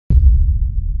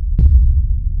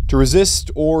To resist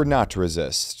or not to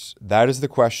resist? That is the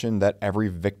question that every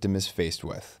victim is faced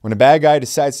with. When a bad guy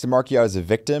decides to mark you out as a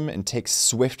victim and takes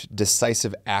swift,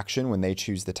 decisive action when they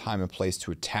choose the time and place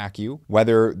to attack you,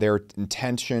 whether their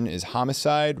intention is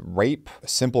homicide, rape, a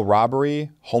simple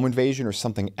robbery, home invasion, or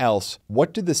something else,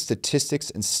 what do the statistics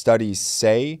and studies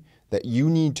say that you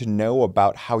need to know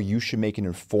about how you should make an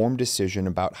informed decision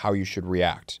about how you should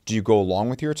react? Do you go along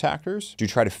with your attackers? Do you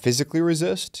try to physically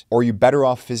resist? Or are you better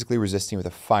off physically resisting with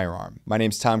a firearm? My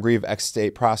name's Tom Grieve,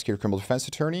 ex-state prosecutor, criminal defense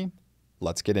attorney.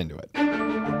 Let's get into it.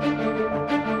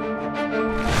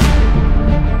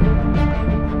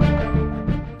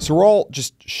 So we're all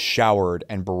just showered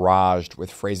and barraged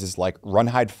with phrases like run,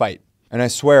 hide, fight. And I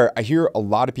swear, I hear a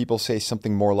lot of people say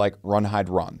something more like run, hide,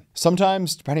 run.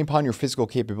 Sometimes, depending upon your physical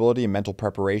capability and mental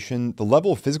preparation, the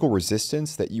level of physical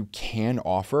resistance that you can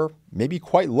offer may be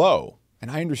quite low.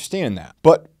 And I understand that.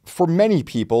 But for many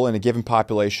people in a given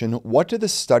population, what do the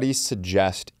studies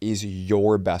suggest is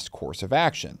your best course of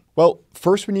action? Well,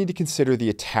 first we need to consider the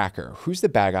attacker. Who's the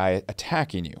bad guy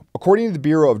attacking you? According to the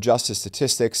Bureau of Justice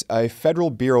Statistics, a federal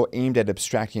bureau aimed at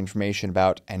abstracting information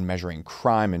about and measuring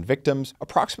crime and victims,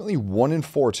 approximately 1 in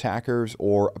 4 attackers,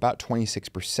 or about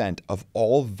 26% of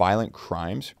all violent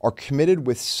crimes, are committed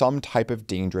with some type of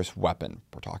dangerous weapon.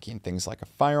 We're talking things like a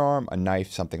firearm, a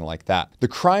knife, something like that. The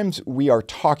crimes we are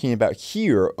talking about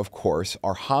here, of course,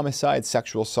 are homicide,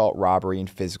 sexual assault, robbery, and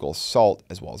physical assault,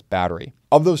 as well as battery.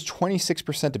 Of those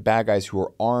 26% of bad guys who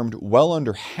are armed, well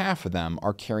under half of them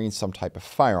are carrying some type of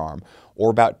firearm, or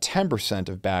about 10%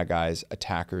 of bad guys,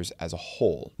 attackers as a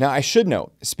whole. Now, I should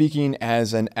note, speaking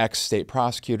as an ex-state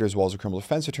prosecutor as well as a criminal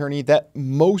defense attorney, that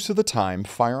most of the time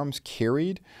firearms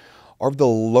carried are of the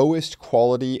lowest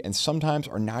quality and sometimes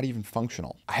are not even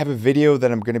functional. I have a video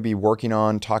that I'm going to be working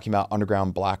on talking about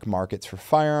underground black markets for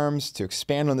firearms to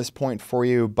expand on this point for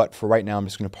you, but for right now, I'm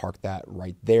just going to park that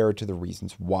right there to the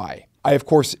reasons why. I, of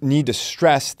course, need to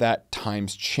stress that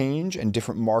times change and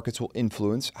different markets will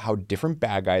influence how different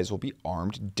bad guys will be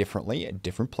armed differently at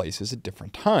different places at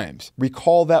different times.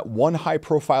 Recall that one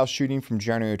high-profile shooting from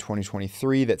January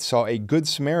 2023 that saw a Good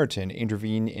Samaritan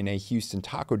intervene in a Houston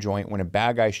taco joint when a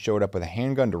bad guy showed up with a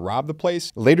handgun to rob the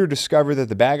place, later discovered that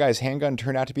the bad guy's handgun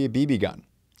turned out to be a BB gun.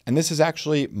 And this is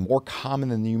actually more common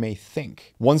than you may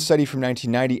think. One study from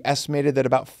 1990 estimated that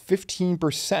about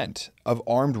 15% of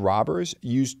armed robbers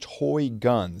use toy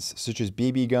guns, such as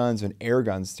BB guns and air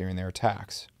guns during their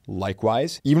attacks.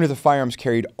 Likewise, even if the firearms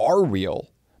carried are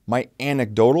real, my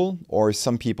anecdotal, or as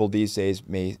some people these days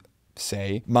may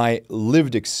say, my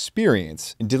lived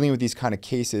experience in dealing with these kind of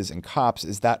cases and cops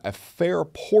is that a fair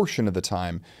portion of the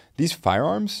time, these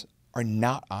firearms are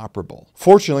not operable.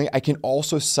 Fortunately, I can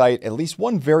also cite at least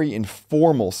one very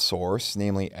informal source,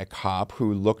 namely a cop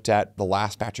who looked at the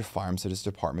last batch of firearms that his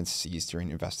department seized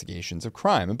during investigations of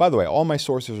crime. And by the way, all my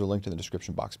sources are linked in the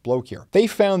description box below here. They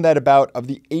found that about of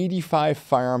the 85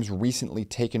 firearms recently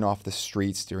taken off the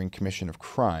streets during commission of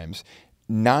crimes,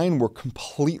 9 were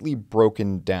completely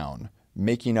broken down,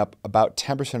 making up about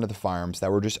 10% of the firearms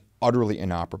that were just utterly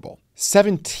inoperable.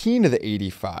 17 of the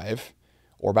 85,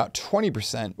 or about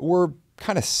 20%, were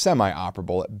kind of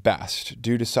semi-operable at best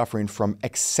due to suffering from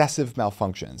excessive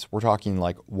malfunctions. We're talking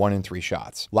like 1 in 3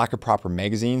 shots, lack of proper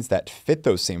magazines that fit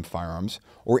those same firearms,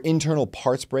 or internal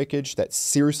parts breakage that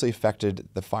seriously affected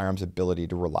the firearm's ability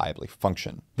to reliably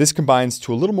function. This combines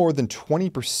to a little more than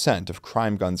 20% of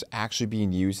crime guns actually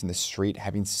being used in the street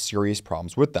having serious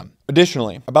problems with them.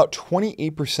 Additionally, about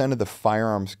 28% of the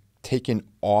firearms taken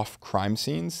off crime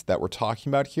scenes that we're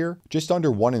talking about here, just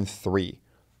under 1 in 3,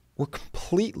 were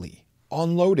completely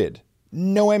unloaded.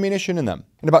 No ammunition in them.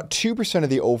 And about 2% of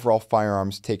the overall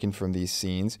firearms taken from these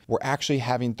scenes were actually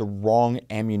having the wrong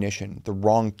ammunition, the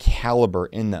wrong caliber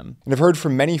in them. And I've heard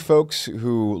from many folks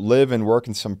who live and work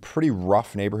in some pretty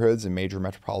rough neighborhoods in major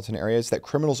metropolitan areas that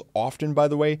criminals often, by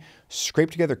the way, scrape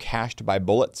together cash to buy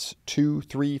bullets, 2,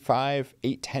 3, 5,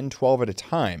 8, 10, 12 at a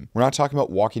time. We're not talking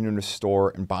about walking into a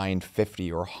store and buying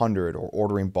 50 or 100 or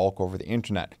ordering bulk over the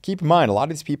internet. Keep in mind, a lot of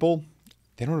these people,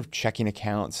 they don't have checking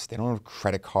accounts, they don't have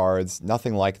credit cards,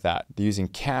 nothing like that. They're using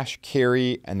cash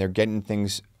carry and they're getting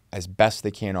things as best they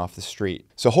can off the street.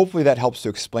 So hopefully that helps to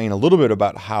explain a little bit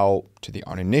about how, to the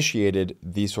uninitiated,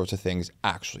 these sorts of things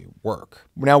actually work.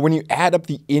 Now, when you add up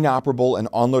the inoperable and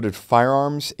unloaded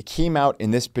firearms, it came out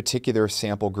in this particular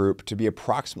sample group to be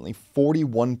approximately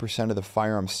 41% of the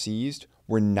firearms seized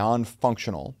were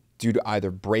non-functional due to either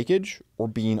breakage or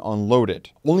being unloaded.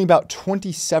 Only about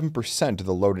 27% of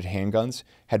the loaded handguns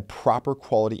had proper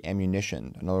quality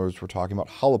ammunition. In other words, we're talking about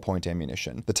hollow point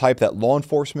ammunition, the type that law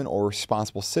enforcement or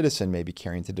responsible citizen may be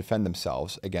carrying to defend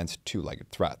themselves against two-legged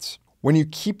threats. When you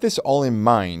keep this all in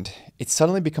mind, it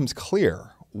suddenly becomes clear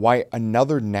why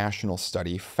another national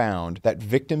study found that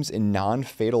victims in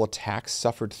non-fatal attacks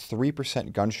suffered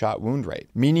 3% gunshot wound rate,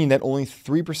 meaning that only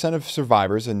 3% of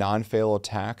survivors of non-fatal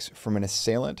attacks from an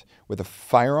assailant with a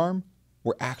firearm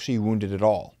were actually wounded at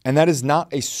all. And that is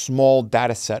not a small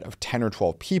data set of 10 or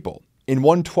 12 people. In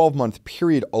one 12-month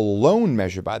period alone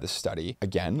measured by the study,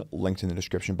 again, linked in the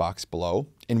description box below,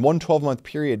 in one 12-month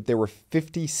period, there were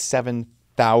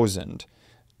 57,000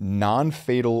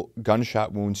 non-fatal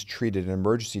gunshot wounds treated in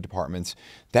emergency departments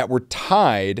that were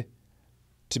tied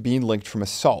to being linked from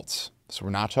assaults. So we're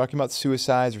not talking about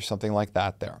suicides or something like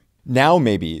that there. Now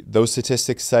maybe those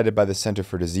statistics cited by the Center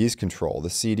for Disease Control, the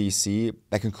CDC,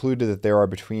 that concluded that there are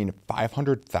between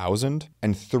 500,000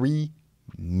 and 3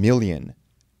 million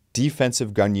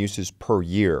defensive gun uses per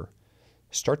year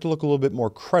start to look a little bit more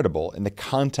credible in the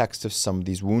context of some of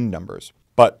these wound numbers.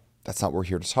 But that's not what we're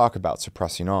here to talk about, so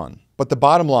pressing on. But the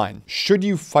bottom line, should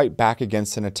you fight back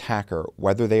against an attacker,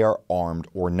 whether they are armed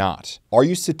or not? Are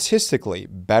you statistically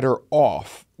better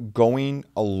off going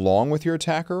along with your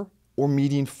attacker or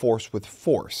meeting force with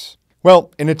force?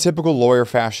 Well, in a typical lawyer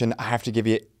fashion, I have to give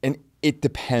you an "it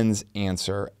depends"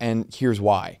 answer, and here's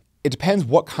why. It depends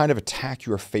what kind of attack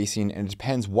you are facing, and it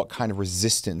depends what kind of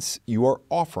resistance you are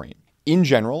offering. In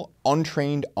general,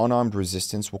 untrained, unarmed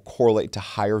resistance will correlate to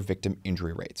higher victim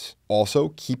injury rates. Also,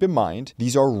 keep in mind,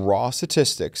 these are raw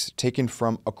statistics taken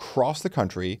from across the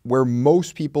country where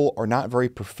most people are not very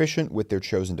proficient with their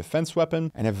chosen defense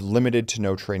weapon and have limited to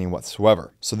no training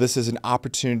whatsoever. So this is an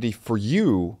opportunity for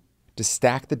you to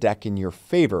stack the deck in your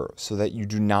favor so that you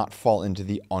do not fall into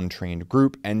the untrained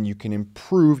group and you can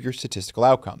improve your statistical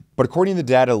outcome. But according to the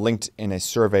data linked in a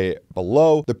survey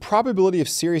below, the probability of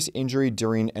serious injury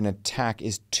during an attack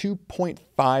is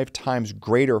 2.5 times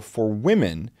greater for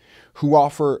women who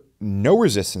offer no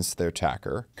resistance to their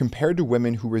attacker compared to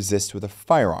women who resist with a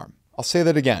firearm. I'll say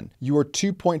that again. You are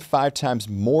 2.5 times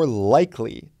more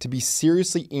likely to be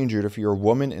seriously injured if you're a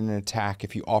woman in an attack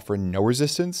if you offer no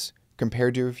resistance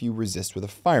compared to if you resist with a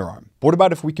firearm. But what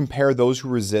about if we compare those who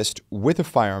resist with a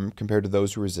firearm compared to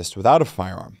those who resist without a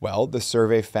firearm? Well, the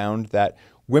survey found that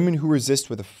women who resist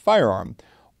with a firearm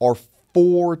are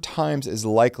 4 times as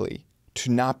likely to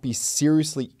not be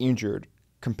seriously injured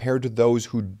compared to those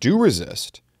who do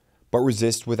resist, but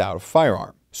resist without a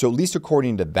firearm. So at least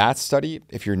according to that study,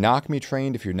 if you're not going to be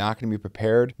trained, if you're not going to be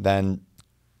prepared, then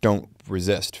don't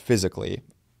resist physically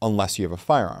unless you have a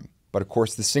firearm. But of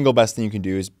course, the single best thing you can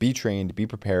do is be trained, be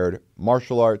prepared,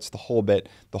 martial arts, the whole bit,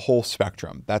 the whole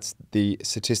spectrum. That's the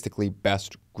statistically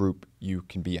best group you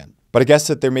can be in. But I guess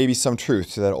that there may be some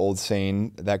truth to that old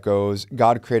saying that goes,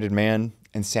 God created man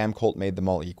and Sam Colt made them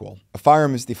all equal. A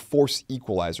firearm is the force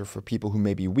equalizer for people who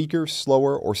may be weaker,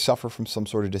 slower, or suffer from some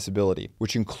sort of disability,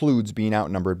 which includes being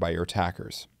outnumbered by your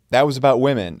attackers. That was about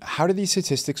women. How do these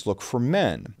statistics look for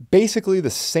men? Basically the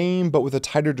same, but with a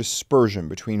tighter dispersion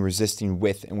between resisting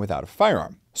with and without a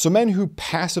firearm. So men who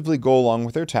passively go along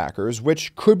with their attackers,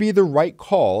 which could be the right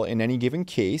call in any given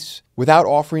case, without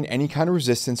offering any kind of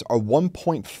resistance, are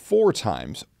 1.4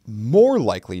 times more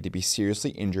likely to be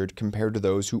seriously injured compared to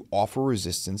those who offer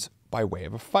resistance by way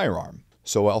of a firearm.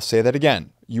 So I'll say that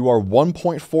again. You are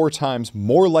 1.4 times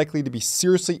more likely to be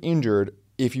seriously injured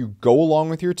if you go along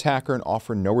with your attacker and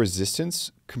offer no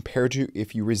resistance compared to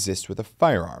if you resist with a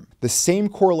firearm. The same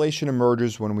correlation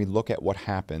emerges when we look at what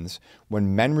happens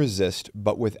when men resist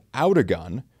but without a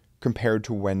gun compared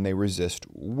to when they resist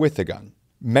with a gun.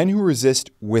 Men who resist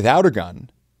without a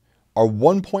gun are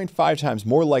 1.5 times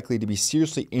more likely to be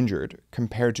seriously injured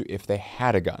compared to if they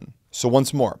had a gun. So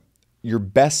once more, your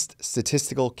best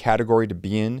statistical category to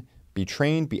be in: be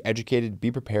trained, be educated,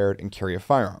 be prepared, and carry a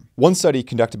firearm. One study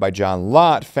conducted by John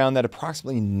Lott found that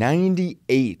approximately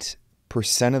 98%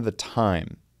 of the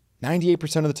time,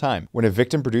 when a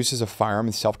victim produces a firearm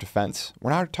in self-defense,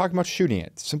 we're not talking about shooting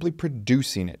it, simply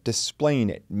producing it, displaying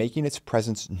it, making its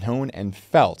presence known and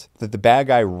felt, that the bad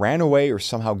guy ran away or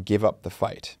somehow gave up the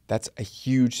fight. That's a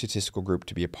huge statistical group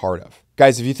to be a part of.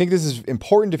 Guys, if you think this is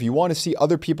important, if you want to see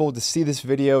other people to see this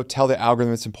video, tell the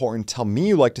algorithm it's important, tell me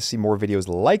you'd like to see more videos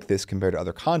like this compared to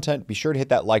other content, be sure to hit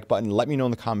that like button. Let me know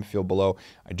in the comment field below.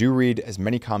 I do read as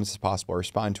many comments as possible. I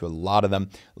respond to a lot of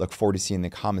them. Look forward to seeing the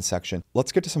comment section.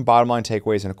 Let's get to some bottom line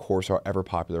takeaways and, of course, our ever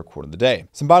popular quote of the day.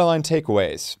 Some bottom line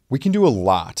takeaways. We can do a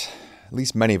lot, at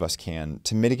least many of us can,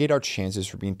 to mitigate our chances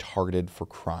for being targeted for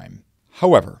crime.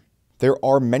 However, there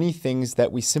are many things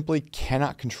that we simply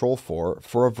cannot control for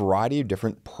a variety of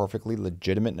different perfectly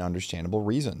legitimate and understandable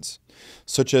reasons,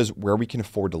 such as where we can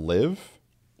afford to live,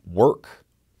 work,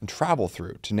 and travel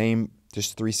through, to name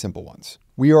just 3 simple ones.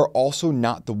 We are also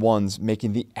not the ones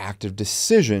making the active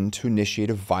decision to initiate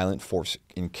a violent force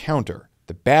encounter.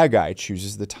 The bad guy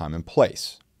chooses the time and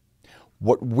place.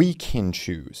 What we can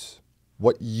choose,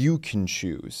 what you can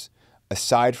choose,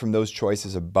 aside from those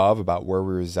choices above about where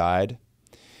we reside,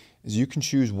 is you can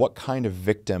choose what kind of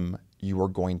victim you are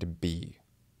going to be.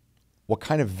 What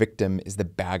kind of victim is the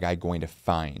bad guy going to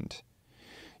find?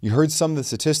 You heard some of the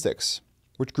statistics.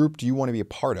 Which group do you want to be a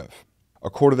part of? Our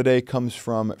quote of the day comes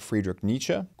from Friedrich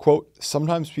Nietzsche. Quote,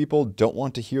 "Sometimes people don't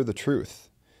want to hear the truth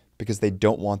because they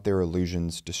don't want their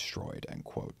illusions destroyed," end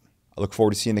quote. I look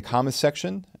forward to seeing the comments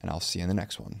section, and I'll see you in the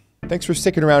next one. Thanks for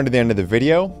sticking around to the end of the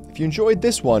video. If you enjoyed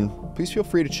this one, please feel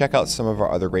free to check out some of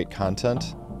our other great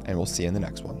content, and we'll see you in the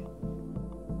next one.